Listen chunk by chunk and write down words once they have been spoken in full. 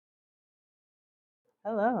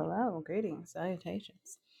Hello, hello, greetings,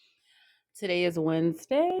 salutations. Today is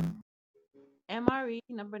Wednesday, MRE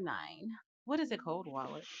number 9. What is a cold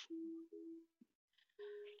wallet?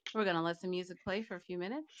 We're going to let some music play for a few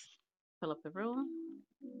minutes, fill up the room,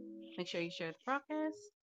 make sure you share the broadcast,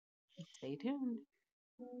 and stay tuned.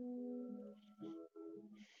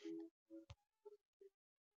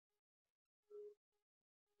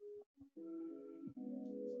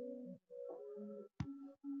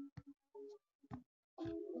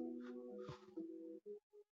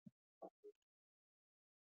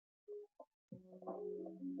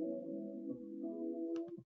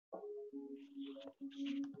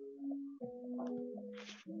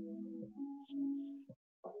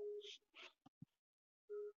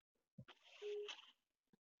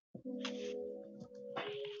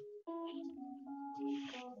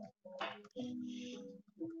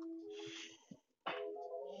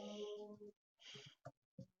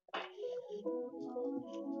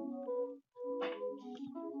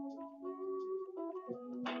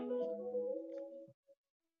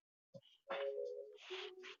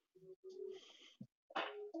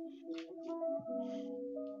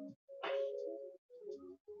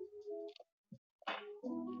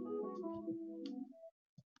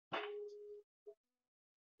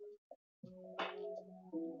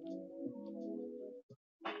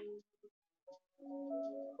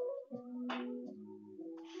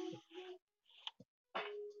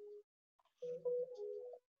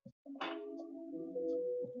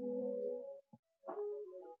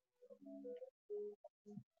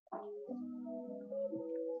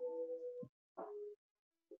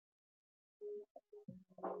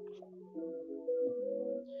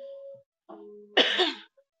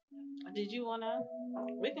 Did you want to?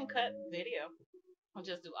 We can cut video. I'll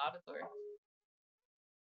just do auditory.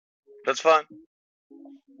 That's fine.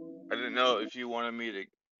 I didn't know if you wanted me to,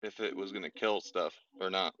 if it was going to kill stuff or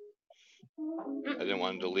not. I didn't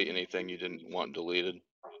want to delete anything you didn't want deleted.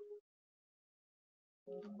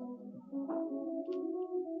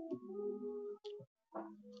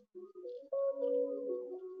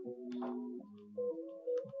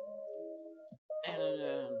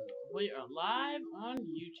 And we are live on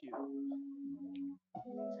YouTube.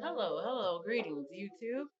 Hello, hello, greetings,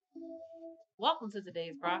 YouTube. Welcome to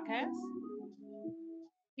today's broadcast.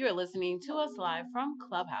 You are listening to us live from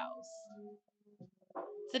Clubhouse.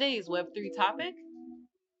 Today's Web3 topic,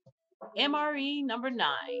 MRE number 9.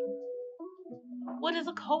 What is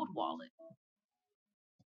a cold wallet?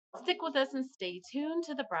 Stick with us and stay tuned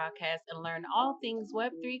to the broadcast and learn all things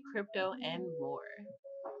Web3, crypto, and more.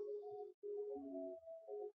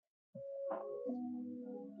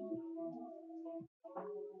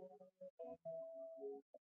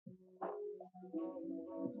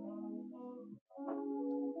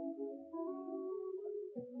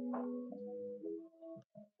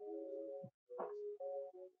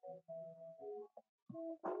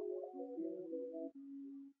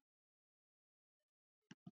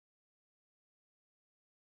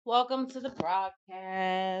 Welcome to the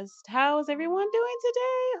broadcast. How is everyone doing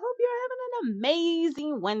today? Hope you're having an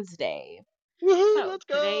amazing Wednesday. Woohoo! So, Let's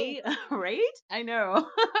go. today, right? I know.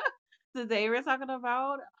 Today, we're talking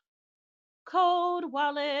about cold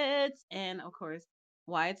wallets and, of course,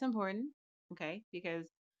 why it's important. Okay. Because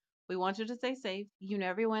we want you to stay safe. You know,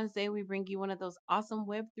 every Wednesday, we bring you one of those awesome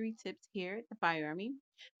Web3 tips here at the FYRE MRE.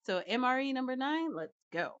 So, MRE number 9, let's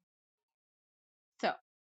go. So,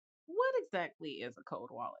 what exactly is a cold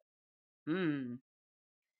wallet? Hmm.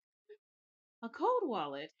 A cold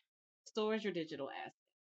wallet stores your digital assets.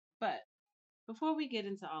 But before we get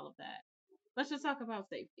into all of that, let's just talk about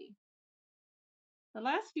safety. The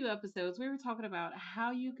last few episodes, we were talking about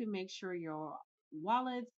how you can make sure your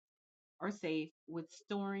wallets are safe with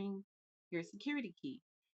storing your security key.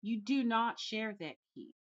 You do not share that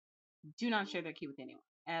key. Do not share that key with anyone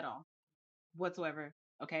at all, whatsoever.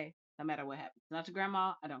 Okay? No matter what happens. Not your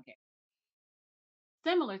grandma, I don't care.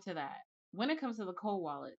 Similar to that, when it comes to the cold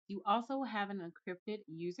wallet, you also have an encrypted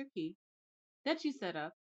user key that you set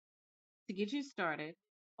up to get you started,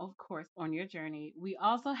 of course, on your journey. We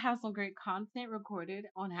also have some great content recorded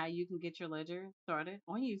on how you can get your ledger started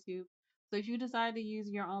on YouTube. So if you decide to use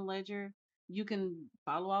your own ledger, you can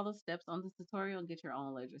follow all the steps on this tutorial and get your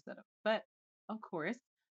own ledger set up. But of course,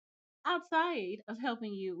 outside of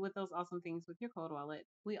helping you with those awesome things with your cold wallet,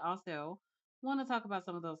 we also want to talk about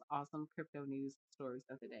some of those awesome crypto news stories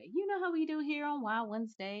of the day. You know how we do here on Wild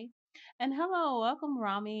Wednesday. And hello, welcome,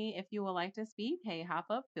 Rami. If you would like to speak, hey, hop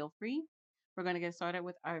up, feel free. We're going to get started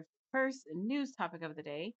with our first news topic of the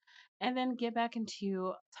day and then get back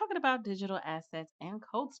into talking about digital assets and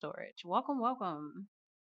cold storage. Welcome, welcome.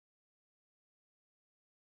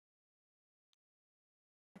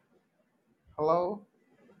 Hello.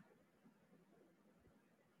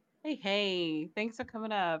 Hey, hey, thanks for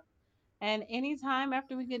coming up. And anytime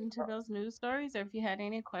after we get into those news stories, or if you had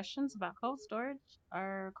any questions about cold storage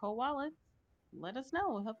or cold wallets, let us know.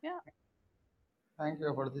 We'll help you out. Thank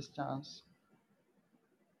you for this chance.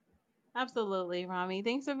 Absolutely, Rami.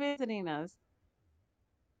 Thanks for visiting us.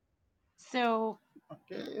 So,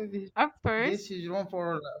 Okay, up this first, is room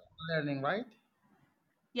for learning, right?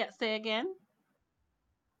 yeah, say again.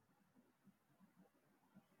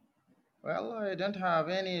 Well, I don't have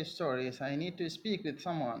any stories. I need to speak with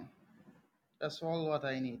someone. That's all what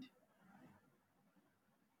I need.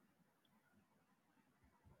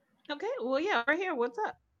 Okay, well, yeah, right here. What's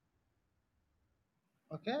up?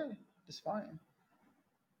 Okay, that's fine.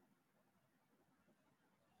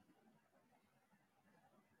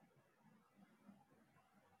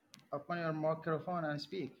 Open your microphone and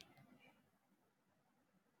speak.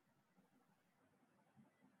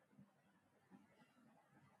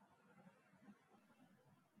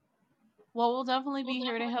 Well, we'll definitely be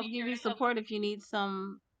here to help give you support if you need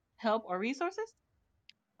some help or resources.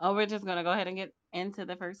 Oh, we're just going to go ahead and get into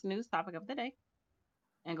the first news topic of the day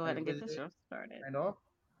and go Are ahead you and get busy? the show started. Kind of.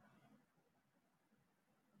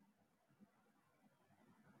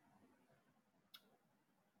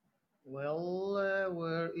 Well,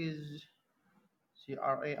 where is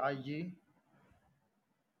CRAIG?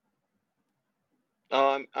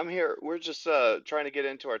 I'm here. We're just trying to get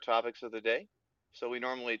into our topics of the day. So we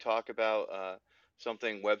normally talk about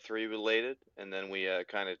something Web3 related, and then we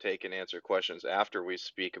kind of take and answer questions after we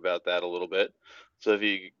speak about that a little bit. So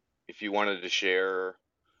if you wanted to share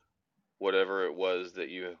whatever it was that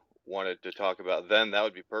you wanted to talk about, then that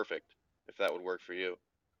would be perfect, if that would work for you.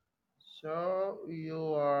 So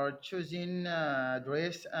you are choosing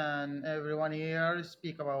dress, and everyone here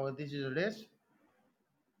speak about this is dress.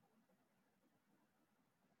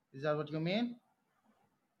 Is that what you mean?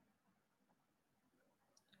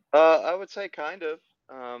 I would say kind of.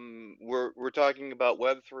 We're talking about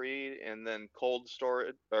Web3 and then cold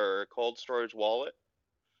storage or cold storage wallet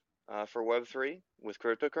for Web3 with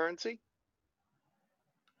cryptocurrency.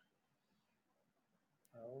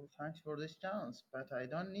 Oh, thanks for this chance, but I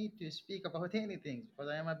don't need to speak about anything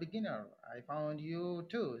because I am a beginner. I found you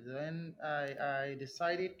too. Then I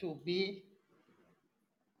decided to be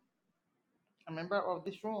a member of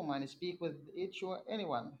this room and speak with each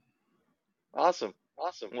anyone. Awesome.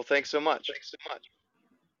 Well, thanks so much.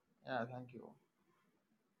 Yeah, thank you.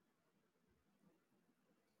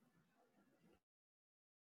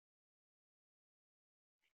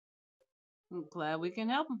 I'm glad we can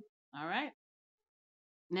help them. All right.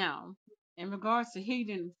 Now, in regards to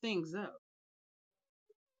heating things up,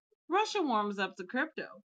 Russia warms up to crypto.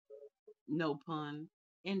 No pun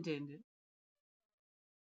intended.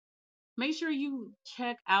 Make sure you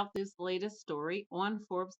check out this latest story on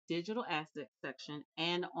Forbes digital assets section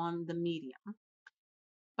and on the Medium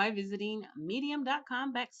by visiting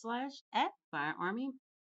medium.com / at FYRE MRE,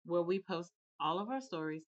 where we post all of our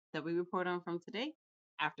stories that we report on from today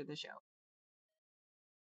after the show.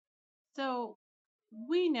 So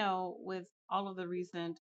we know with all of the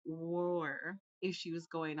recent war issues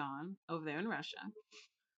going on over there in Russia,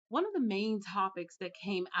 one of the main topics that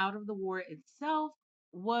came out of the war itself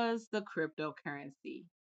was the cryptocurrency.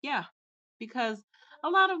 Yeah, because a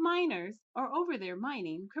lot of miners are over there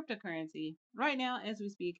mining cryptocurrency right now as we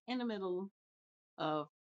speak in the middle of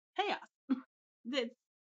chaos. That's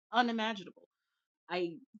unimaginable.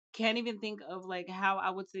 I can't even think of like how I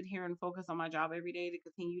would sit here and focus on my job every day to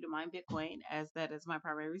continue to mine Bitcoin as that is my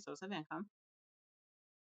primary source of income.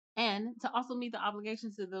 And to also meet the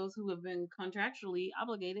obligations to those who have been contractually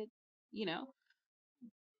obligated, you know,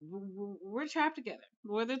 we're trapped together,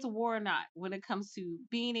 whether it's a war or not, when it comes to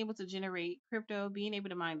being able to generate crypto, being able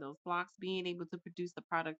to mine those blocks, being able to produce the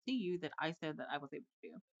product to you that I said that I was able to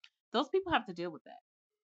do. Those people have to deal with that.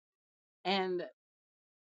 And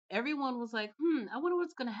everyone was like, I wonder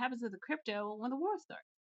what's going to happen to the crypto when the war starts.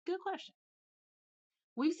 Good question.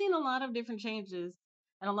 We've seen a lot of different changes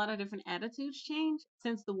and a lot of different attitudes change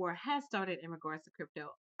since the war has started in regards to crypto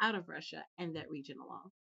out of Russia and that region alone.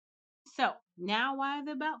 So now why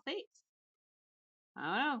the about face? I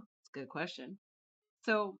don't know. It's a good question.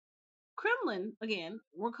 So Kremlin, again,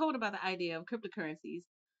 were cold about the idea of cryptocurrencies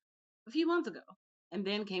a few months ago. And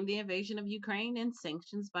then came the invasion of Ukraine and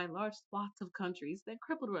sanctions by large swaths of countries that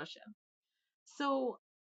crippled Russia. So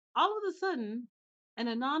all of a sudden, an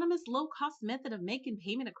anonymous low cost method of making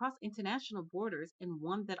payment across international borders and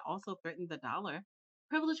one that also threatened the dollar,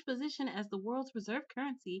 privileged position as the world's reserve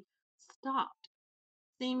currency, stopped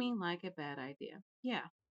seeming like a bad idea. Yeah.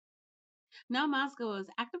 Now Moscow is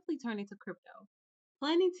actively turning to crypto.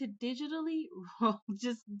 planning to digitally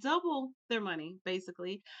just double their money,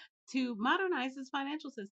 basically, to modernize its financial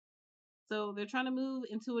system. So they're trying to move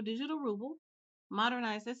into a digital ruble,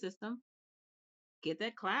 modernize that system, get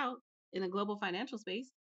that clout in a global financial space.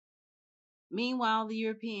 Meanwhile, the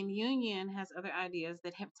European Union has other ideas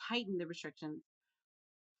that have tightened the restrictions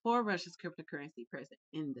for Russia's cryptocurrency present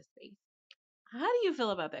in the space. How do you feel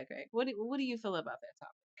about that, Greg? What do you feel about that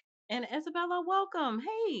topic? And Isabella, welcome.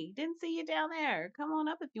 Hey, didn't see you down there. Come on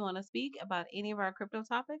up if you want to speak about any of our crypto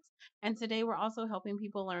topics. And today we're also helping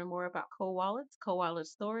people learn more about cold wallet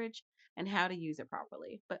storage, and how to use it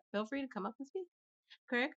properly. But feel free to come up and speak.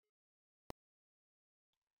 Greg?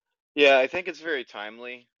 Yeah, I think it's very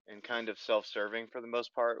timely and kind of self-serving for the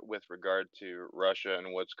most part with regard to Russia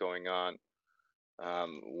and what's going on.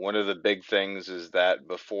 One of the big things is that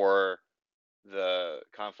before the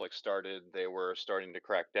conflict started, they were starting to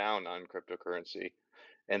crack down on cryptocurrency.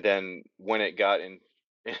 And then when it got in,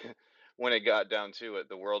 when it got down to it,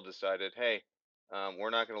 the world decided, hey,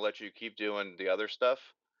 we're not going to let you keep doing the other stuff,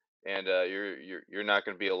 and you're not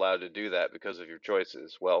going to be allowed to do that because of your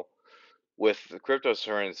choices. Well, with the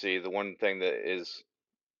cryptocurrency, the one thing that is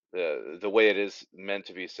the way it is meant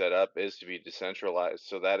to be set up is to be decentralized.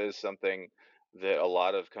 So that is something that a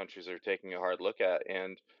lot of countries are taking a hard look at,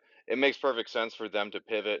 and it makes perfect sense for them to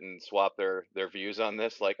pivot and swap their views on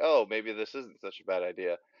this. Like, oh, maybe this isn't such a bad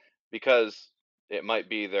idea, because it might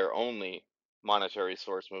be their only monetary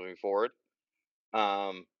source moving forward.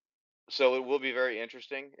 Um, so it will be very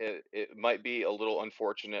interesting. It might be a little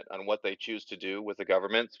unfortunate on what they choose to do with the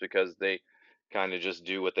governments, because they kind of just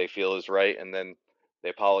do what they feel is right, and then they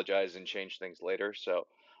apologize and change things later. So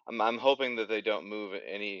I'm hoping that they don't move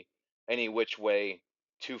any which way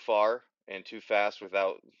too far and too fast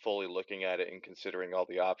without fully looking at it and considering all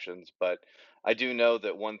the options. But I do know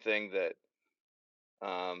that one thing that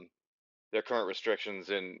um, their current restrictions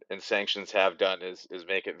and sanctions have done is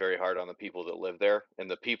make it very hard on the people that live there, and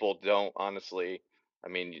the people don't honestly. I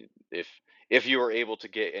mean, if you were able to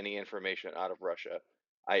get any information out of Russia,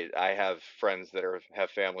 I have friends that have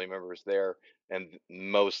family members there, and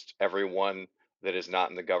most everyone that is not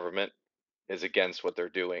in the government is against what they're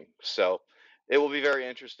doing. So it will be very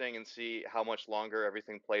interesting and see how much longer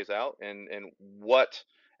everything plays out, and what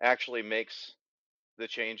actually makes the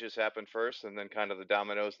changes happen first, and then kind of the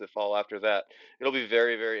dominoes that fall after that. It'll be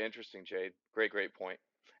very, very interesting, Jade. Great, great point.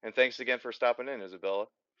 And thanks again for stopping in, Isabella.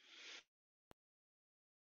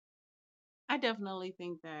 I definitely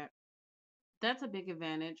think that that's a big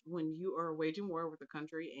advantage when you are waging war with a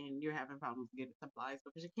country and you're having problems getting supplies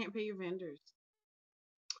because you can't pay your vendors.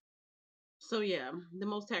 So yeah, the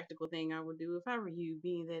most tactical thing I would do if I were you,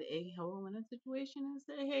 being that a hole in a situation, is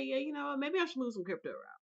say, hey, yeah, you know what, maybe I should move some crypto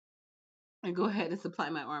around and go ahead and supply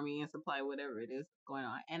my army and supply whatever it is going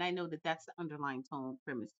on. And I know that that's the underlying tone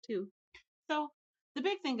premise too. So the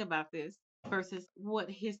big thing about this versus what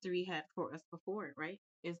history had for us before, right,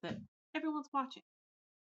 is that everyone's watching.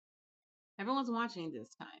 Everyone's watching this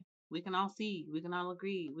time. We can all see, we can all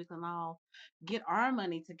agree, we can all get our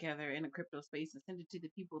money together in a crypto space and send it to the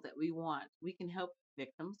people that we want. We can help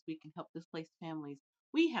victims, we can help displaced families.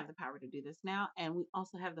 We have the power to do this now, and we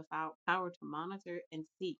also have the power to monitor and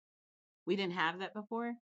see. We didn't have that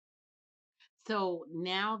before. So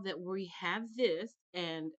now that we have this,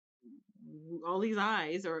 and all these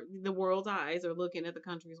eyes, or the world's eyes, are looking at the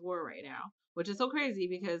country's war right now, which is so crazy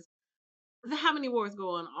because how many wars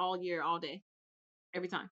go on all year, all day, every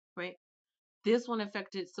time, right? This one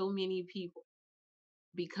affected so many people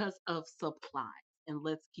because of supplies. And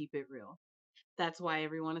let's keep it real. That's why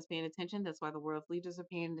everyone is paying attention. That's why the world's leaders are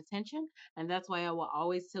paying attention. And that's why I will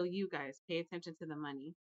always tell you guys, pay attention to the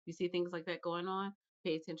money. You see things like that going on,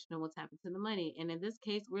 pay attention to what's happened to the money. And in this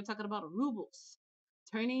case, we're talking about rubles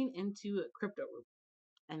turning into a crypto ruble.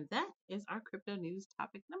 And that is our crypto news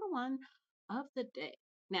topic number one of the day.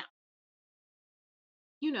 Now,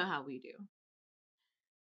 you know how we do.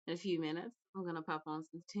 In a few minutes, I'm going to pop on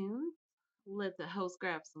some tunes, let the host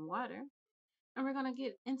grab some water, and we're going to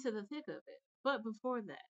get into the thick of it. But before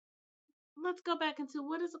that, let's go back into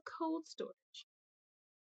what is a cold storage?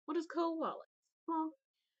 What is cold wallets? Well,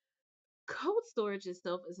 cold storage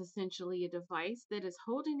itself is essentially a device that is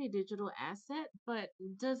holding a digital asset but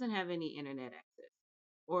doesn't have any internet access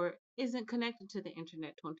or isn't connected to the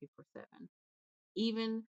internet 24/7,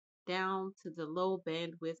 even down to the low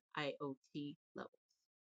bandwidth IoT levels.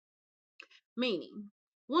 Meaning,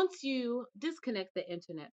 once you disconnect the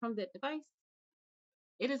internet from that device,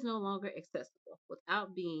 it is no longer accessible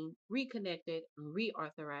without being reconnected,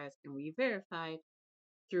 reauthorized, and re-verified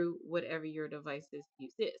through whatever your device's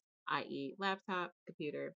use is, i.e., laptop,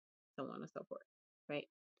 computer, so on and so forth. Right?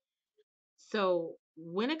 So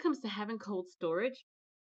when it comes to having cold storage,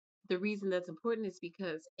 the reason that's important is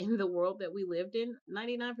because in the world that we lived in,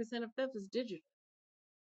 99% of theft is digital.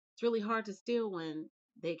 It's really hard to steal when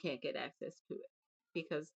they can't get access to it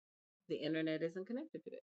because the internet isn't connected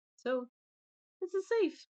to it. So it's a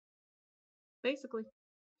safe, basically.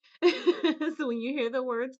 So when you hear the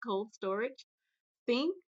words cold storage,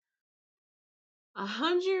 think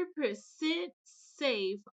 100%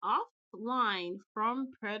 safe offline from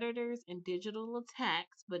predators and digital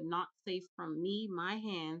attacks, but not safe from me, my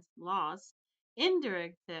hands, loss,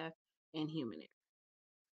 indirect theft, and human error.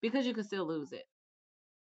 Because you can still lose it.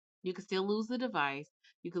 You can still lose the device.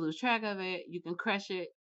 You can lose track of it. You can crush it,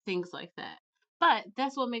 things like that. But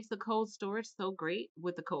that's what makes the cold storage so great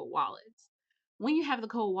with the cold wallets. When you have the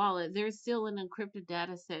cold wallet, there's still an encrypted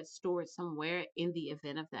data set stored somewhere in the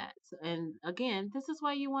event of that. And again, this is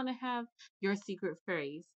why you want to have your secret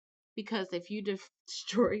phrase. Because if you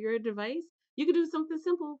destroy your device, you can do something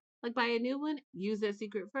simple like buy a new one, use that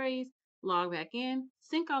secret phrase, log back in,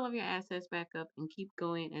 sync all of your assets back up, and keep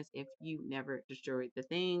going as if you never destroyed the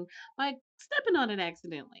thing by stepping on it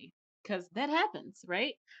accidentally. Because that happens,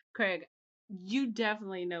 right? Craig, you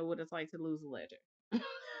definitely know what it's like to lose a ledger.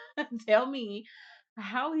 Tell me,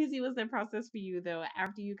 how easy was that process for you, though,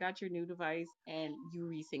 after you got your new device and you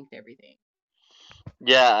resynced everything?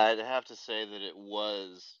 Yeah, I'd have to say that it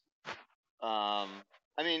was.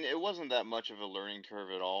 I mean, it wasn't that much of a learning curve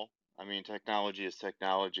at all. I mean, technology is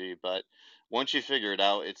technology, but once you figure it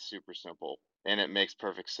out, it's super simple and it makes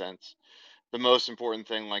perfect sense. The most important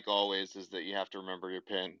thing, like always, is that you have to remember your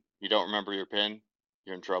PIN. You don't remember your PIN,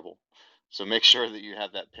 you're in trouble. So make sure that you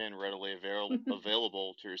have that PIN readily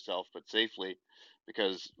available to yourself, but safely,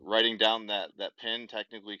 because writing down that PIN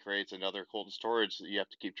technically creates another cold storage that you have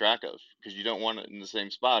to keep track of, because you don't want it in the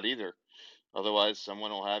same spot either. Otherwise,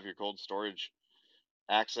 someone will have your cold storage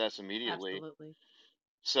access immediately. Absolutely.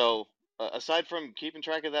 So aside from keeping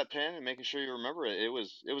track of that PIN and making sure you remember it, it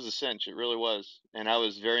was a cinch. It really was, and I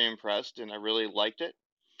was very impressed, and I really liked it.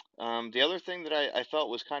 The other thing that I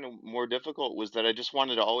felt was kind of more difficult was that I just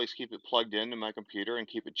wanted to always keep it plugged into my computer and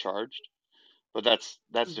keep it charged, but that's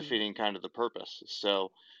Hmm. defeating kind of the purpose.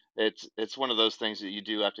 So it's one of those things that you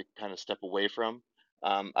do have to kind of step away from.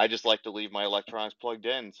 I just like to leave my electronics plugged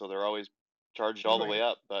in, so they're always charged all the way Right.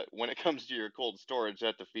 up. But when it comes to your cold storage,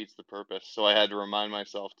 that defeats the purpose. So I had to remind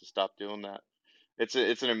myself to stop doing that. It's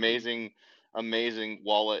an Hmm. amazing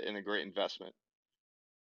wallet and a great investment.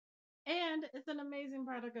 And it's an amazing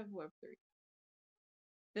product of Web3.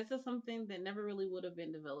 This is something that never really would have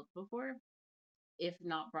been developed before if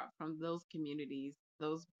not brought from those communities,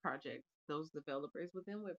 those projects, those developers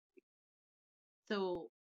within Web3. So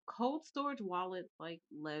cold storage wallets like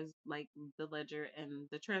the Ledger and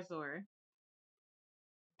the Trezor,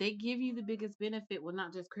 they give you the biggest benefit with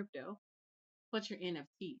not just crypto, but your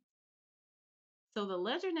NFTs. So the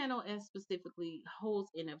Ledger Nano S specifically holds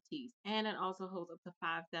NFTs and it also holds up to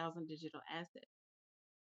 5,000 digital assets.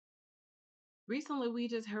 Recently, we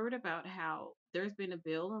just heard about how there's been a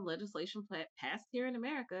bill and legislation passed here in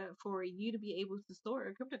America for you to be able to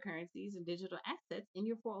store cryptocurrencies and digital assets in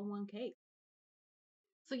your 401k.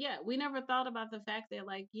 So yeah, we never thought about the fact that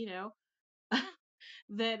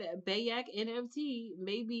that Bayak NFT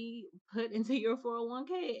may be put into your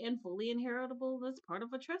 401k and fully inheritable as part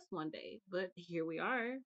of a trust one day. But here we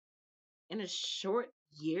are in a short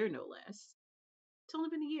year, no less. It's only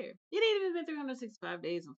been a year. It ain't even been 365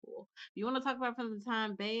 days in full. You want to talk about from the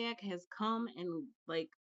time Bayak has come and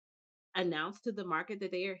announced to the market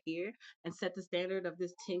that they are here and set the standard of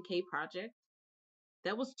this 10K project?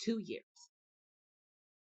 That was 2 years.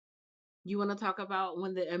 You want to talk about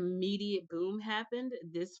when the immediate boom happened,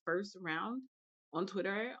 this first round on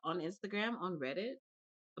Twitter, on Instagram, on Reddit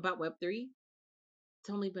about Web3? It's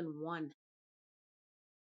only been one.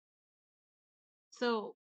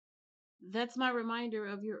 So that's my reminder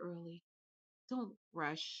of your early. Don't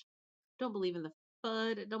rush. Don't believe in the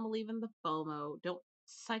FUD. Don't believe in the FOMO. Don't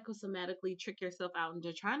psychosomatically trick yourself out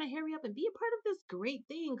into trying to hurry up and be a part of this great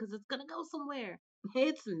thing because it's going to go somewhere.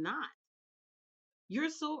 It's not. You're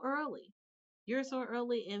so early. You're so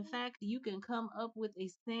early. In fact, you can come up with a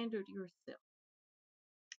standard yourself.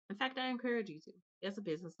 In fact, I encourage you to, as a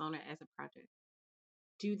business owner, as a project,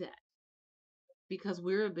 do that because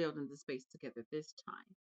we're building the space together this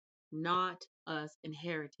time, not us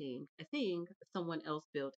inheriting a thing someone else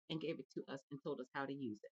built and gave it to us and told us how to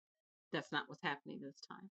use it. That's not what's happening this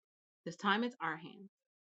time. This time it's our hands.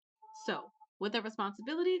 So, with that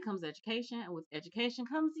responsibility comes education, and with education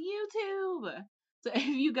comes YouTube. So, if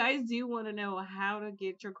you guys do want to know how to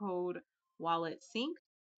get your code wallet synced,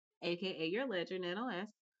 aka your Ledger NLS,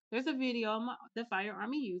 There's a video on the Fire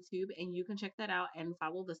Army YouTube, and you can check that out and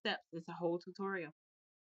follow the steps. It's a whole tutorial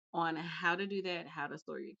on how to do that, how to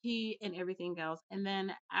store your key, and everything else. And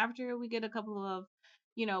then after we get a couple of,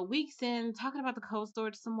 weeks in talking about the cold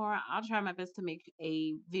storage some more, I'll try my best to make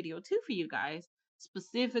a video too for you guys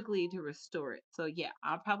specifically to restore it. So yeah,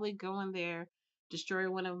 I'll probably go in there,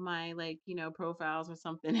 destroy one of my profiles or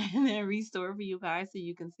something, and then restore for you guys so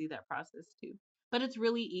you can see that process too. But it's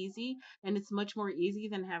really easy, and it's much more easy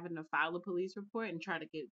than having to file a police report and try to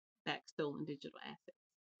get back stolen digital assets.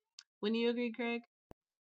 Wouldn't you agree, Craig?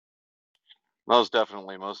 Most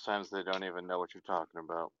definitely. Most times they don't even know what you're talking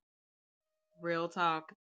about. Real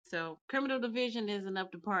talk. So, criminal division isn't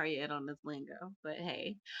up to par yet on this lingo, but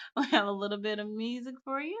hey, we'll have a little bit of music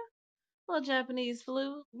for you. A little Japanese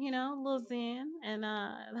flute, a little Zen, and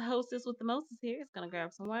the hostess with the most is here is gonna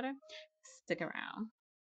grab some water. Stick around.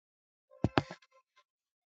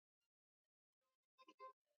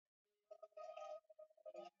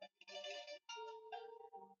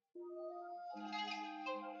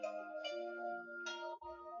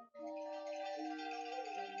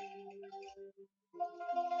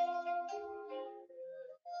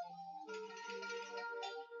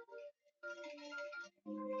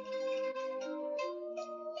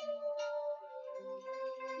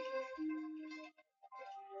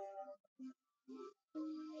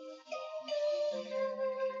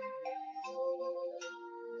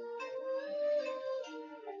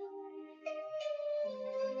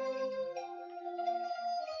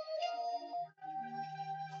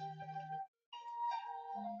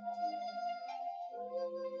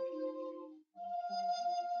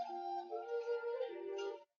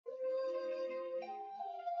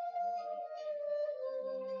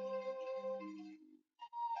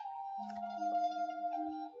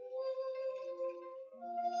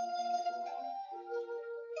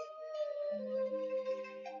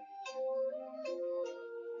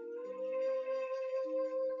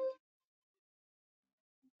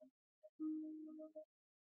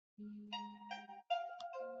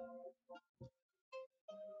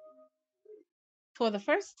 For the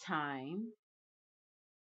first time,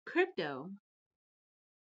 crypto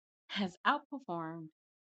has outperformed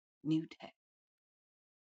new tech.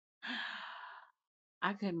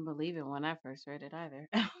 I couldn't believe it when I first read it either.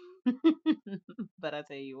 But I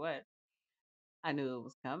tell you what, I knew it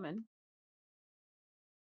was coming.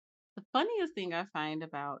 The funniest thing I find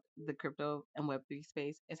about the crypto and Web3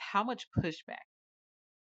 space is how much pushback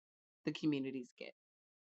the communities get.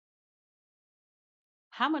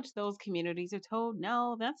 How much those communities are told,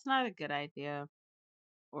 no, that's not a good idea,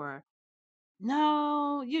 or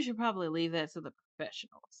no, you should probably leave that to the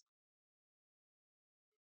professionals.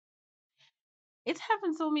 It's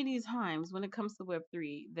happened so many times when it comes to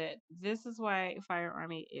Web3 that this is why Fire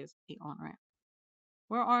Army is the on ramp.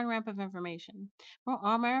 We're on ramp of information. We're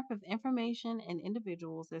on ramp of information and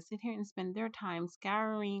individuals that sit here and spend their time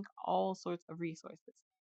scouring all sorts of resources,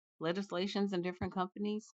 legislations in different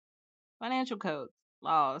companies, financial codes,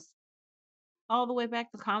 laws, all the way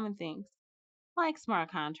back to common things like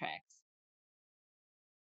smart contracts.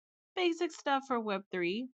 Basic stuff for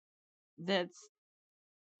Web3 that's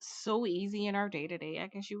so easy in our day to day, I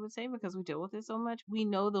guess you would say, because we deal with it so much. We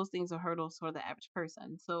know those things are hurdles for the average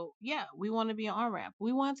person. So, yeah, we want to be on ramp.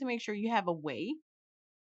 We want to make sure you have a way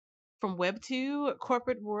from Web 2,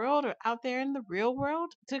 corporate world, or out there in the real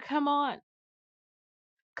world to come on.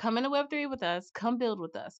 Come into Web 3 with us. Come build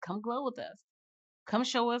with us. Come glow with us. Come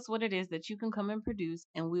show us what it is that you can come and produce,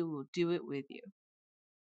 and we will do it with you.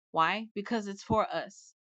 Why? Because it's for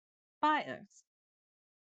us, by us.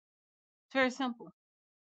 It's very simple.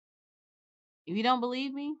 If you don't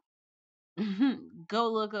believe me,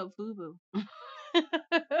 go look up Fubu.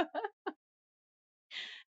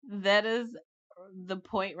 That is the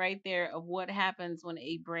point right there of what happens when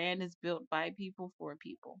a brand is built by people for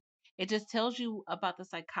people. It just tells you about the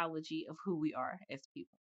psychology of who we are as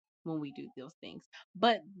people when we do those things.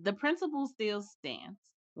 But the principle still stands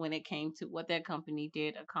when it came to what that company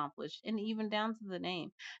did accomplish and even down to the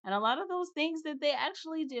name. And a lot of those things that they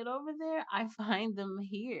actually did over there, I find them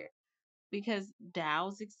here because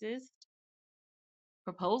DAOs exist,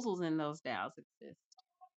 proposals in those DAOs exist,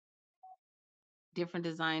 different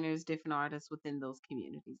designers, different artists within those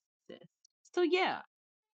communities exist. So yeah,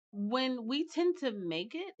 when we tend to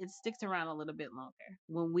make it, it sticks around a little bit longer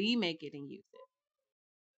when we make it and use it.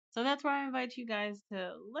 So that's why I invite you guys to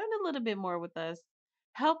learn a little bit more with us.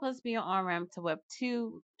 Help us be an on ramp to Web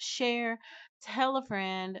 2. Share, tell a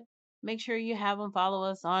friend. Make sure you have them follow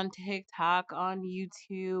us on TikTok, on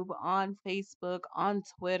YouTube, on Facebook, on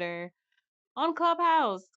Twitter, on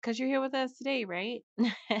Clubhouse, because you're here with us today, right?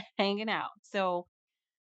 Hanging out. So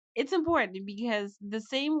It's important because the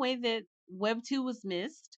same way that Web 2 was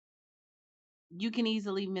missed, you can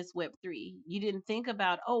easily miss Web 3. You didn't think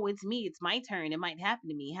about, oh, it's me, it's my turn. It might happen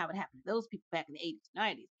to me. How it happened to those people back in the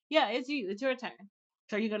 80s, 90s. Yeah, it's you, it's your turn.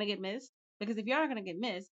 So are you going to get missed? Because if you are going to get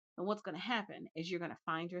missed, then what's going to happen is you're going to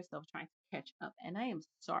find yourself trying to catch up. And I am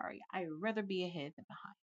sorry, I'd rather be ahead than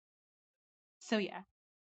behind. So yeah,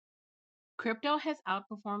 crypto has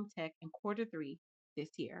outperformed tech in quarter three this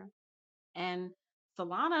year. And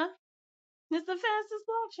Solana is the fastest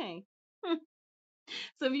blockchain.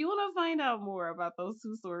 So if you want to find out more about those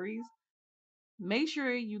two stories, make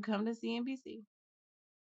sure you come to CNBC,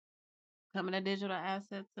 come in the digital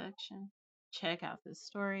assets section, check out this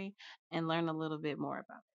story, and learn a little bit more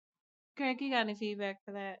about it. Greg, you got any feedback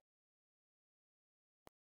for that?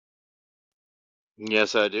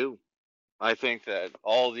 Yes, I do. I think that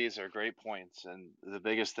all these are great points, and the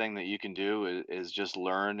biggest thing that you can do is just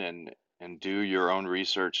learn and do your own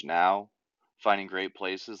research now, finding great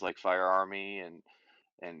places like FYRE MRE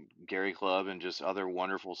and Gary Club and just other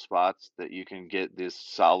wonderful spots that you can get this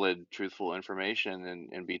solid, truthful information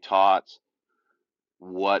and be taught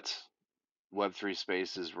what Web3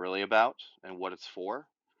 space is really about and what it's for,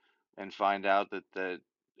 and find out that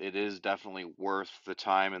it is definitely worth the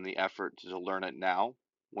time and the effort to learn it now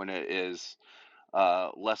when it is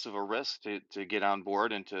less of a risk to get on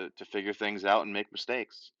board and to figure things out and make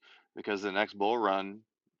mistakes, because the next bull run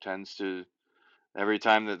tends to, every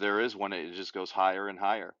time that there is one, it just goes higher and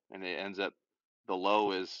higher, and it ends up the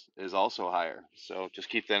low is also higher. So just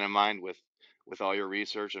keep that in mind with all your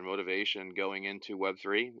research and motivation going into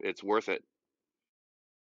Web3. It's worth it.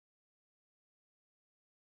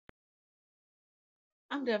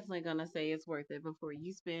 I'm definitely going to say it's worth it before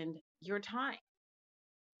you spend your time.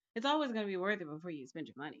 It's always going to be worth it before you spend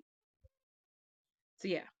your money. So,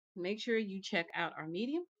 yeah, make sure you check out our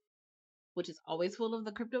Medium, which is always full of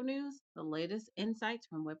the crypto news, the latest insights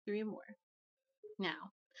from Web3 and more. Now,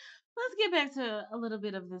 let's get back to a little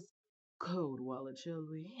bit of this code wallet, shall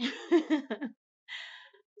we?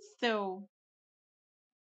 So,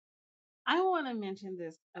 I want to mention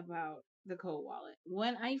this about the cold wallet.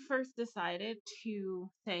 When I first decided to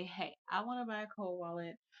say, hey, I want to buy a cold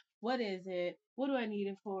wallet, what is it? What do I need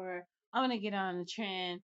it for? I want to get on the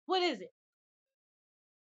trend. What is it?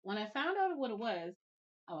 When I found out what it was,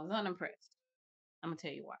 I was unimpressed. I'm going to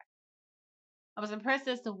tell you why. I was impressed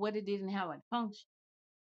as to what it did and how it functioned,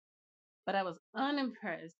 but I was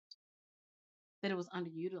unimpressed that it was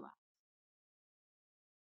underutilized.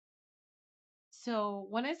 So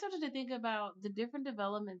when I started to think about the different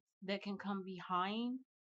developments that can come behind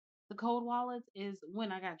the cold wallets is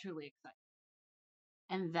when I got truly excited.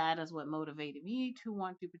 And that is what motivated me to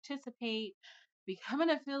want to participate, become an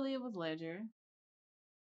affiliate with Ledger.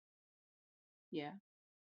 Yeah,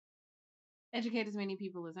 educate as many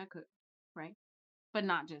people as I could, right? But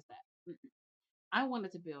not just that. I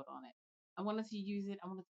wanted to build on it. I wanted to use it. I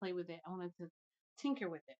wanted to play with it. I wanted to tinker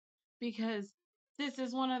with it because this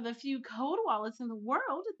is one of the few code wallets in the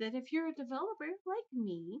world that if you're a developer like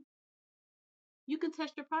me, you can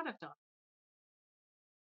test your product on.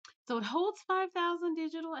 So it holds 5,000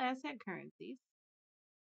 digital asset currencies.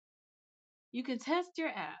 You can test your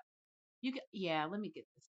app. You can, yeah, let me get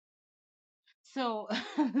this. So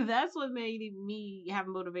that's what made me have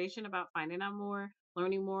motivation about finding out more,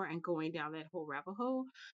 learning more, and going down that whole rabbit hole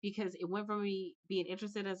because it went from me being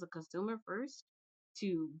interested as a consumer first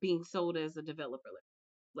to being sold as a developer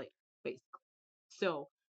later, basically. So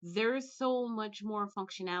there's so much more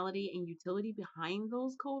functionality and utility behind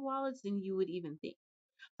those cold wallets than you would even think.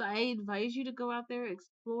 So I advise you to go out there,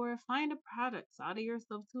 explore, find a product, solder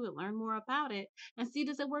yourself to it, learn more about it, and see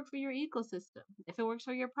does it work for your ecosystem, if it works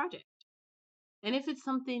for your project, and if it's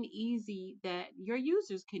something easy that your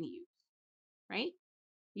users can use, right?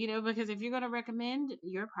 You know, because if you're going to recommend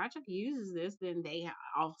your project uses this, then they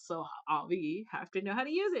also obviously have to know how to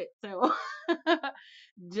use it. So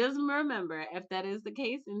just remember, if that is the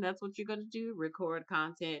case and that's what you're going to do, record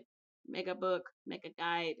content, make a book, make a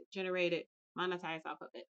guide, generate it, monetize off of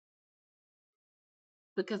it.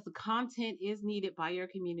 Because the content is needed by your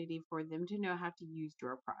community for them to know how to use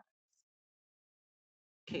your products.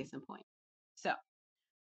 Case in point. So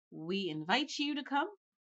we invite you to come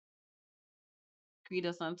greet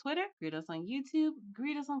us on Twitter, greet us on YouTube,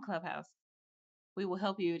 greet us on Clubhouse. We will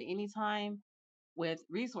help you at any time with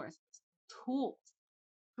resources, tools,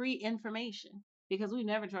 free information, because we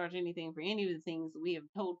never charge anything for any of the things we have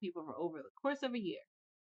told people for over the course of a year.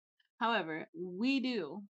 However, we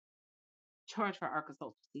do charge for our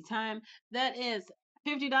consultancy time. That is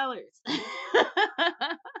 $50.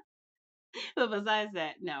 But besides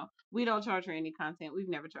that, no, we don't charge for any content. We've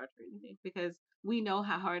never charged for anything because we know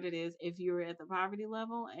how hard it is. If you're at the poverty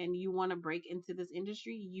level and you want to break into this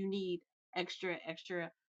industry, you need extra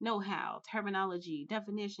know-how, terminology,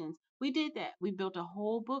 definitions. We did that. We built a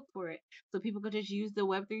whole book for it so people could just use the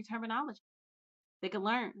Web3 terminology. They can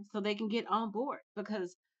learn so they can get on board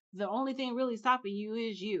because the only thing really stopping you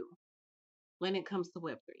is you when it comes to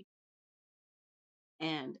Web3.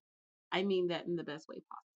 And I mean that in the best way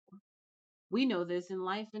possible. We know this in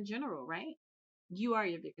life in general, right? You are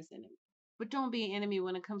your biggest enemy. But don't be an enemy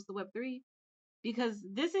when it comes to Web3 because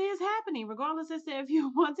this is happening, regardless as to if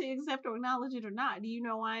you want to accept or acknowledge it or not. Do you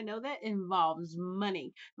know why I know that? It involves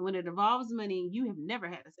money. And when it involves money, you have never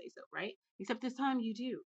had to say so, right? Except this time you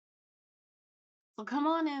do. So come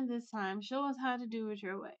on in this time. Show us how to do it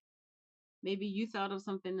your way. Maybe you thought of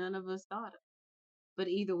something none of us thought of. But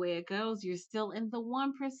either way it goes, you're still in the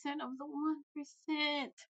 1% of the 1%.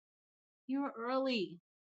 You're early.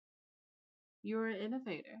 You're an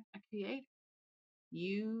innovator, a creator.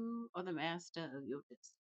 You are the master of your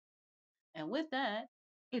business. And with that,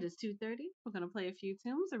 it is 2:30. We're going to play a few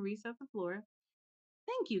tunes and reset the floor.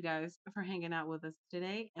 Thank you guys for hanging out with us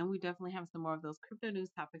today. And we definitely have some more of those crypto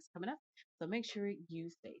news topics coming up. So make sure you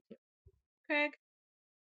stay tuned. Craig,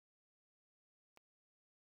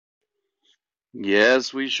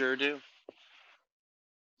 Yes, we sure do.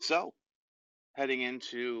 So, heading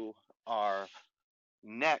into our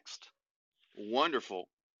next wonderful,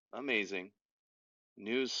 amazing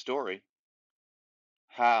news story,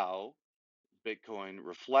 how Bitcoin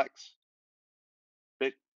reflects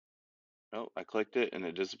Bit. Oh, I clicked it and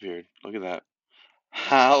it disappeared. Look at that.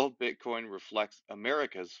 How Bitcoin reflects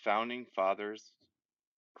America's founding fathers'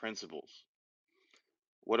 principles.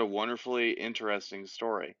 What a wonderfully interesting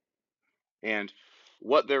story. And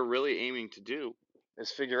what they're really aiming to do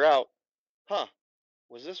is figure out, huh,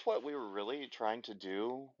 was this what we were really trying to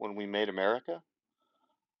do when we made America?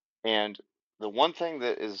 And the one thing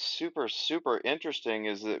that is super, super interesting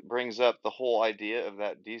is that it brings up the whole idea of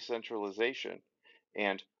that decentralization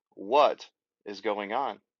and what is going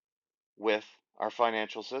on with our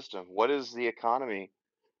financial system. What is the economy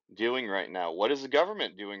doing right now? What is the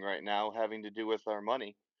government doing right now having to do with our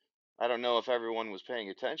money? I don't know if everyone was paying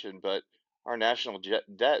attention, but our national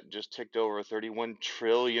debt just ticked over $31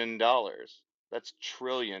 trillion. That's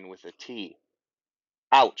trillion with a T.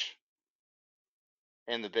 Ouch.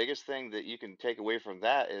 And the biggest thing that you can take away from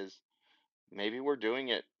that is maybe we're doing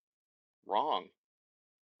it wrong.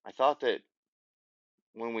 I thought that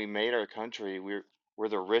when we made our country, we're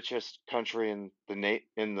the richest country in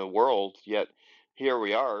in the world, yet here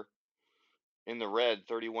we are in the red,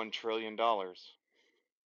 $31 trillion.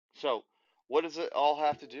 So, what does it all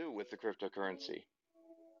have to do with the cryptocurrency?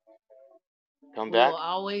 Come we will back?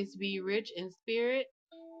 always be rich in spirit,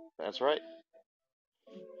 That's right.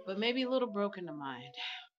 but maybe a little broken in mind.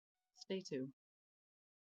 Stay tuned.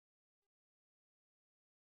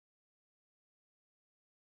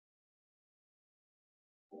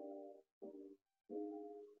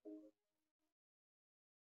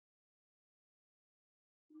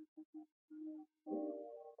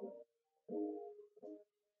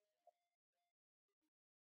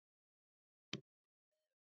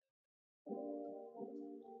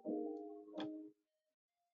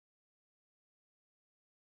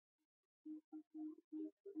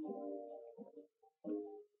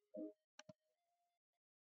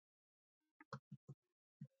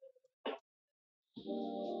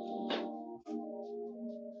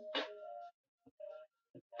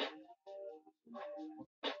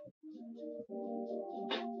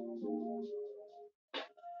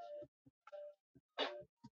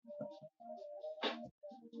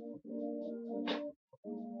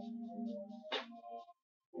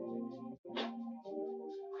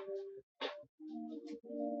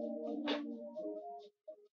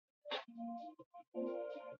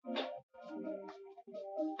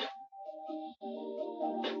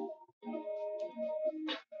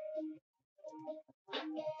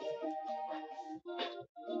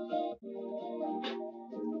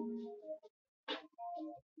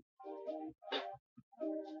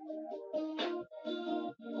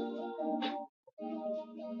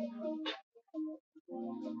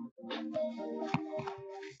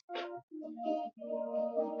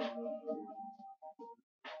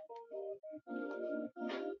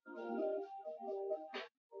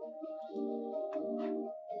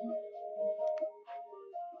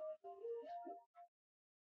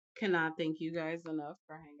 Cannot thank you guys enough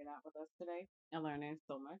for hanging out with us today and learning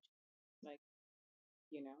so much. Like,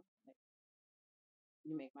 you know, like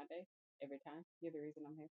you make my day every time. You're the reason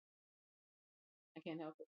I'm here. I can't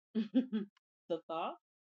help it. The thought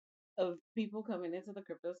of people coming into the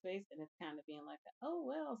crypto space and it's kind of being like, oh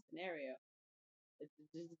well, scenario. It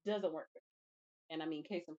just doesn't work. And I mean,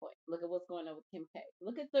 case in point, look at what's going on with Kim K.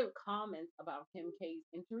 Look at the comments about Kim K's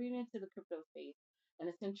entering into the crypto space and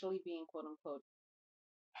essentially being quote unquote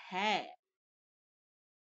had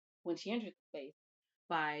when she entered the space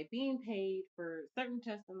by being paid for certain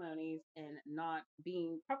testimonies and not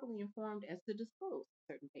being properly informed as to disclose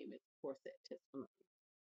certain payments for said testimony.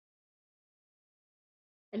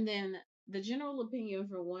 And then the general opinion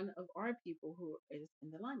for one of our people who is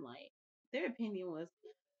in the limelight, their opinion was,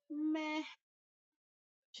 meh,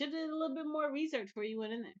 should have did a little bit more research before you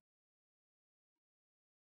went in there.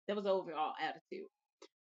 That was the overall attitude.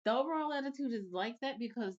 The overall attitude is like that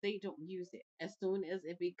because they don't use it. As soon as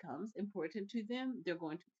it becomes important to them, they're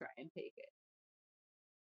going to try and take it.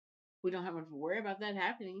 We don't have to worry about that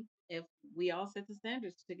happening if we all set the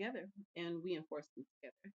standards together and we enforce them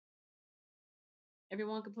together.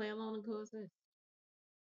 Everyone can play along and coexist.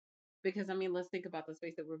 Because I mean, let's think about the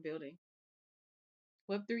space that we're building.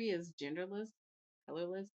 Web3 is genderless,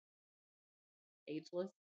 colorless, ageless.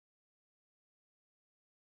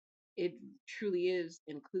 It truly is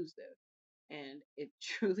inclusive and it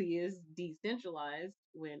truly is decentralized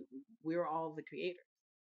when we're all the creators.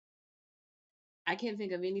 I can't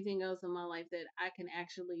think of anything else in my life that I can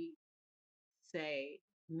actually say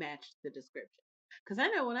match the description. Because I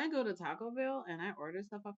know when I go to Taco Bell and I order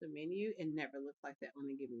stuff off the menu, it never looks like that when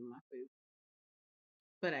they give me my food.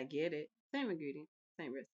 But I get it. Same ingredient,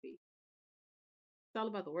 same recipe. It's all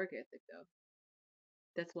about the work ethic, though.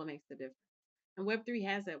 That's what makes the difference. And Web3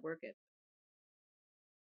 has that work ethic.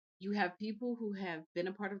 You have people who have been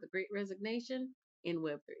a part of the Great Resignation in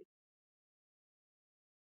Web3.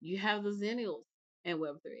 You have the Zennials in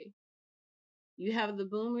Web3. You have the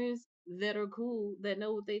boomers that are cool, that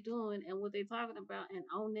know what they're doing and what they're talking about and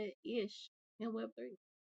own that ish in Web3.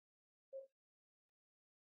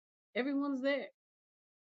 Everyone's there.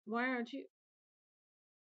 Why aren't you?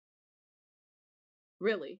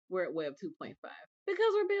 Really, we're at Web 2.5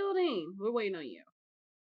 because we're building. We're waiting on you.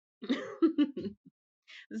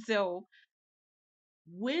 So,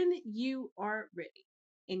 when you are ready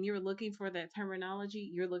and you're looking for that terminology,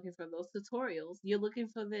 you're looking for those tutorials, you're looking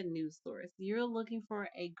for the news source, you're looking for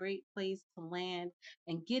a great place to land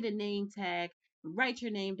and get a name tag, write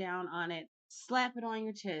your name down on it, slap it on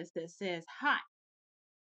your chest that says, hi,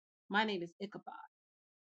 my name is Ichabod.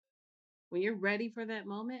 When you're ready for that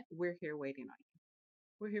moment, we're here waiting on you.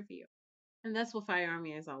 We're here for you. And that's what FYRE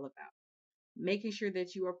MRE is all about. Making sure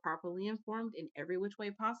that you are properly informed in every which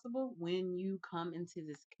way possible when you come into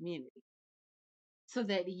this community so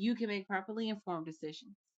that you can make properly informed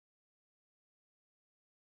decisions.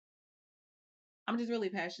 I'm just really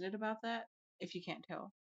passionate about that, if you can't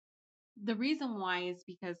tell. The reason why is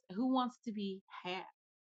because who wants to be had?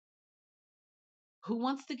 Who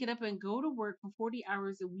wants to get up and go to work for 40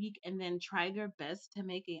 hours a week and then try their best to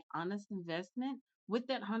make an honest investment with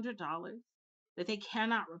that $100 that they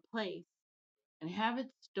cannot replace and have it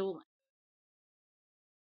stolen?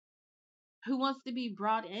 Who wants to be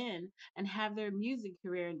brought in and have their music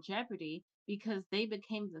career in jeopardy because they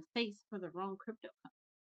became the face for the wrong crypto company?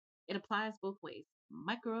 It applies both ways,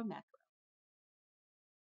 micro and macro.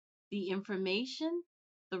 The information,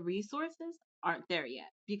 the resources aren't there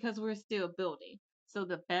yet because we're still building. So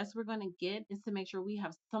the best we're going to get is to make sure we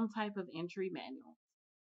have some type of entry manual,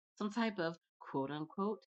 some type of quote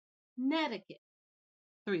unquote netiquette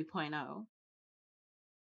 3.0.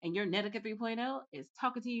 And your netiquette 3.0 is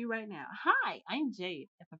talking to you right now. Hi, I'm Jade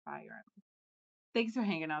at the FYRE. Thanks for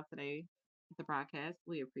hanging out today at the broadcast.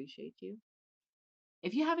 We appreciate you.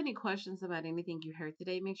 If you have any questions about anything you heard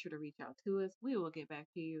today, make sure to reach out to us. We will get back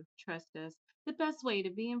to you. Trust us. The best way to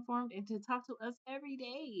be informed and to talk to us every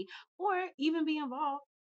day or even be involved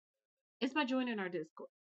is by joining our Discord.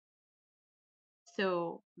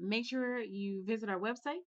 So make sure you visit our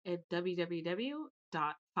website at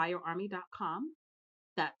www.firearmy.com.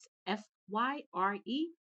 That's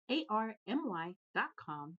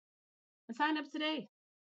FYREARMY.com. And sign up today.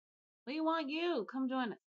 We want you. Come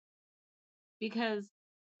join us. Because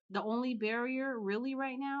the only barrier really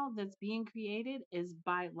right now that's being created is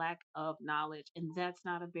by lack of knowledge. And that's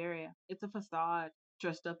not a barrier, it's a facade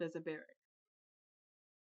dressed up as a barrier.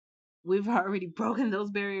 We've already broken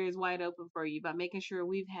those barriers wide open for you by making sure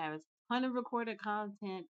we've had a ton of recorded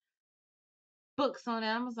content books on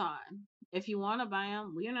Amazon. If you want to buy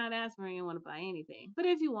them, we're not asking anyone to buy anything. But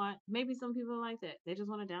if you want, maybe some people like that. They just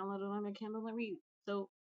want to download it on their Kindle and read. So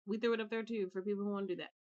we threw it up there too for people who want to do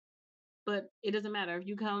that. But it doesn't matter. If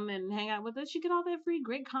you come and hang out with us, you get all that free,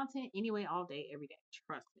 great content anyway, all day, every day.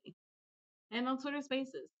 Trust me. And on Twitter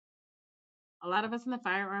Spaces. A lot of us in the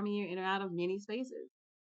fire army are in and out of many spaces.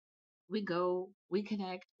 We go, we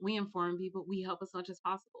connect, we inform people, we help as much as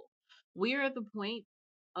possible. We're at the point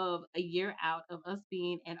of a year out of us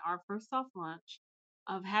being in our first soft launch,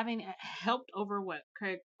 of having helped over what,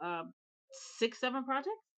 Craig, 6, 7 projects?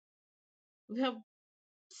 We've helped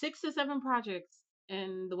 6 to 7 projects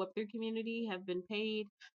in the Web3 community have been paid,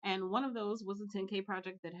 and one of those was a 10K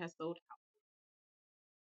project that has sold out.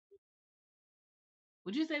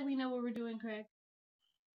 Would you say we know what we're doing, Craig?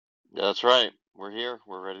 That's right. We're here.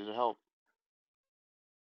 We're ready to help.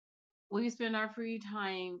 We spend our free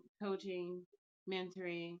time coaching,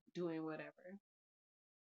 mentoring, doing whatever.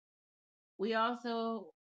 We also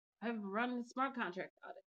have run the smart contract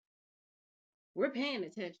audit. We're paying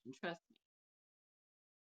attention, trust me.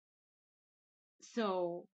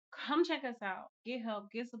 So come check us out. Get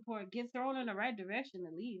help, get support, get thrown in the right direction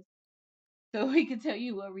at least. So we can tell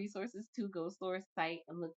you what resources to go source, site,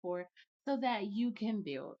 and look for so that you can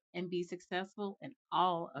build and be successful in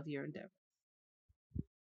all of your endeavors.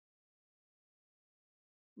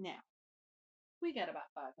 Now, we got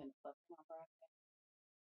about 5 minutes left in our broadcast.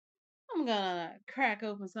 I'm gonna crack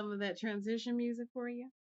open some of that transition music for you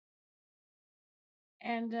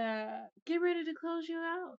and get ready to close you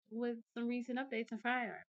out with some recent updates and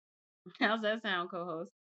fire. How's that sound,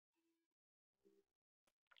 co-host?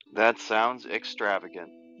 That sounds extravagant.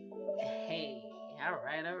 Hey, all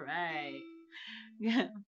right.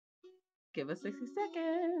 Give us 60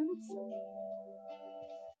 seconds.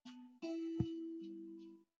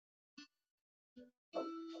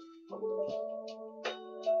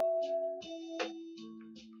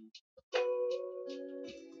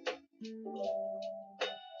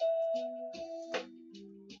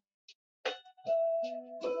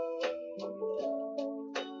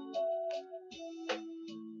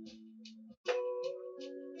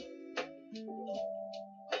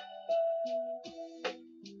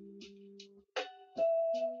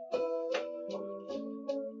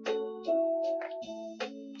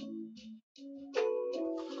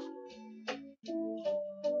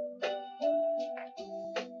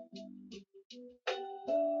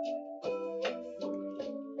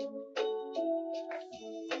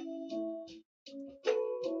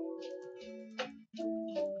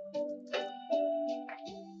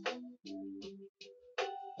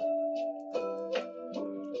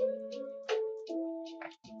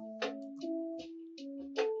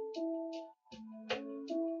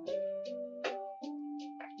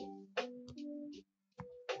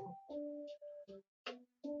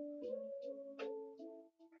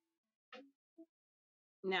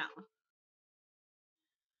 Now,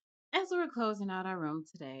 as we're closing out our room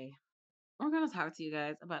today, we're going to talk to you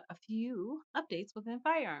guys about a few updates within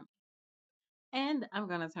Firearm. And I'm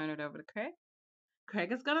going to turn it over to Craig.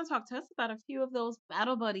 Craig is going to talk to us about a few of those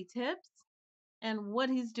Battle Buddy tips and what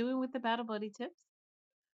he's doing with the Battle Buddy tips.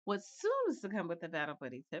 What's soon is to come with the Battle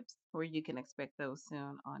Buddy tips, where you can expect those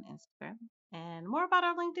soon on Instagram, and more about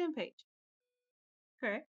our LinkedIn page.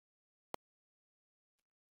 Craig?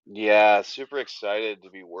 Yeah, super excited to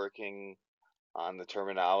be working on the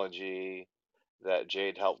terminology that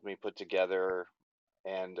Jade helped me put together,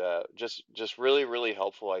 and just really really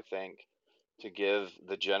helpful, I think, to give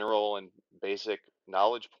the general and basic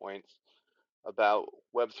knowledge points about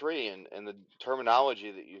Web3 and the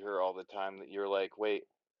terminology that you hear all the time that you're like, wait,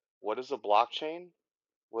 what is a blockchain?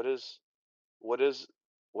 What is what is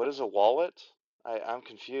what is a wallet? I'm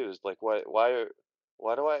confused. Like why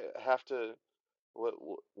do I have to what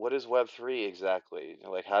what is Web3 exactly?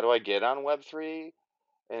 Like how do I get on Web3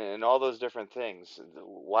 and all those different things?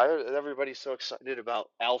 Why are everybody so excited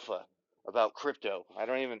about alpha, about crypto? I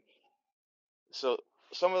don't even so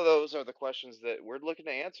some of those are the questions that we're looking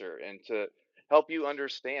to answer and to help you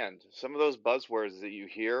understand some of those buzzwords that you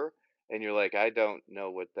hear and you're like, I don't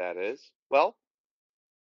know what that is. Well,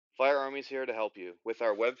 Fire Army's here to help you with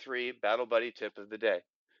our Web3 Battle Buddy tip of the day.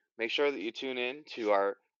 Make sure that you tune in to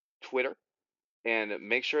our Twitter and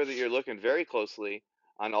make sure that you're looking very closely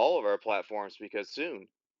on all of our platforms because soon,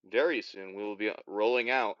 very soon, we will be rolling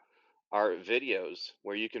out our videos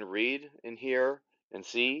where you can read and hear and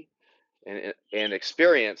see and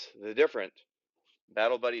experience the different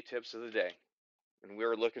Battle Buddy tips of the day. And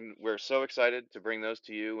we're so excited to bring those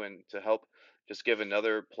to you and to help just give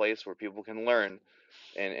another place where people can learn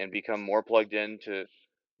and become more plugged into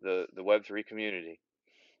the Web3 community.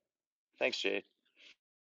 Thanks, Jade.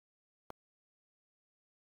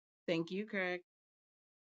 Thank you, Craig.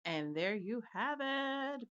 And there you have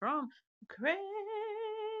it from Craig.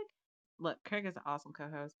 Look, Craig is an awesome co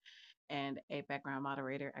host and a background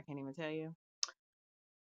moderator. I can't even tell you.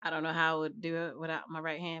 I don't know how I would do it without my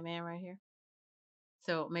right hand man right here.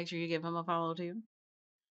 So make sure you give him a follow too.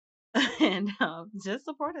 And just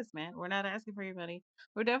support us, man. We're not asking for your money.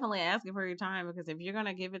 We're definitely asking for your time because if you're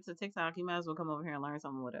gonna give it to TikTok, you might as well come over here and learn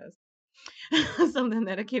something with us. Something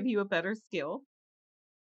that'll give you a better skill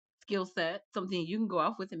set, something you can go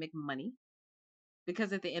off with and make money.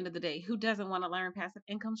 Because at the end of the day, who doesn't want to learn passive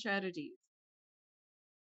income strategies?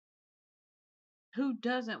 Who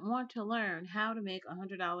doesn't want to learn how to make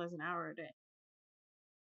 $100 an hour a day?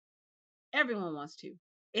 Everyone wants to.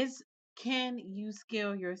 It's can you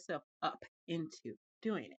scale yourself up into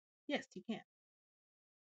doing it? Yes, you can.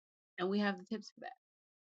 And we have the tips for that.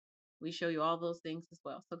 We show you all those things as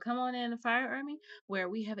well. So come on in to Fire Army, where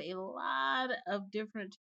we have a lot of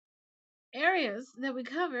different areas that we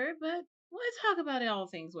cover, but let's talk about all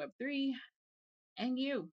things Web3 and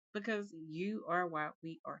you, because you are why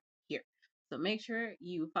we are here. So make sure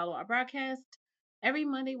you follow our broadcast every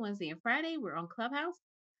Monday, Wednesday, and Friday. We're on Clubhouse.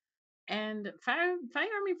 And Fire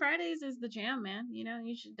Army Fridays is the jam, man. You know,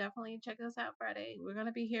 you should definitely check us out Friday. We're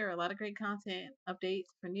gonna be here. A lot of great content, updates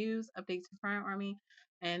for news, updates for Fire Army,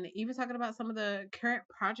 and even talking about some of the current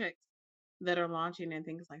projects that are launching and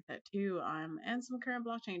things like that too. And some current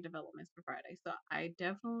blockchain developments for Friday. So I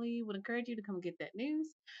definitely would encourage you to come get that news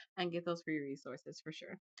and get those free resources for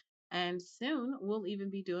sure. And soon we'll even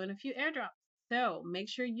be doing a few airdrops. So make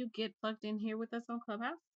sure you get plugged in here with us on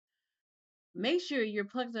Clubhouse. Make sure you're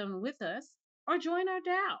plugged in with us or join our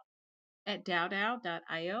DAO at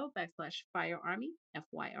dowdow.io/firearmy,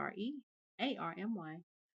 FYRE ARMY,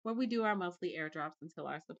 where we do our monthly airdrops until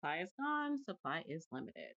our supply is gone. Supply is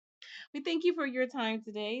limited. We thank you for your time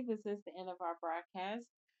today. This is the end of our broadcast.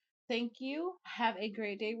 Thank you. Have a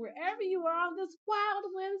great day wherever you are on this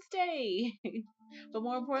wild Wednesday. But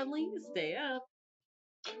more importantly, stay up.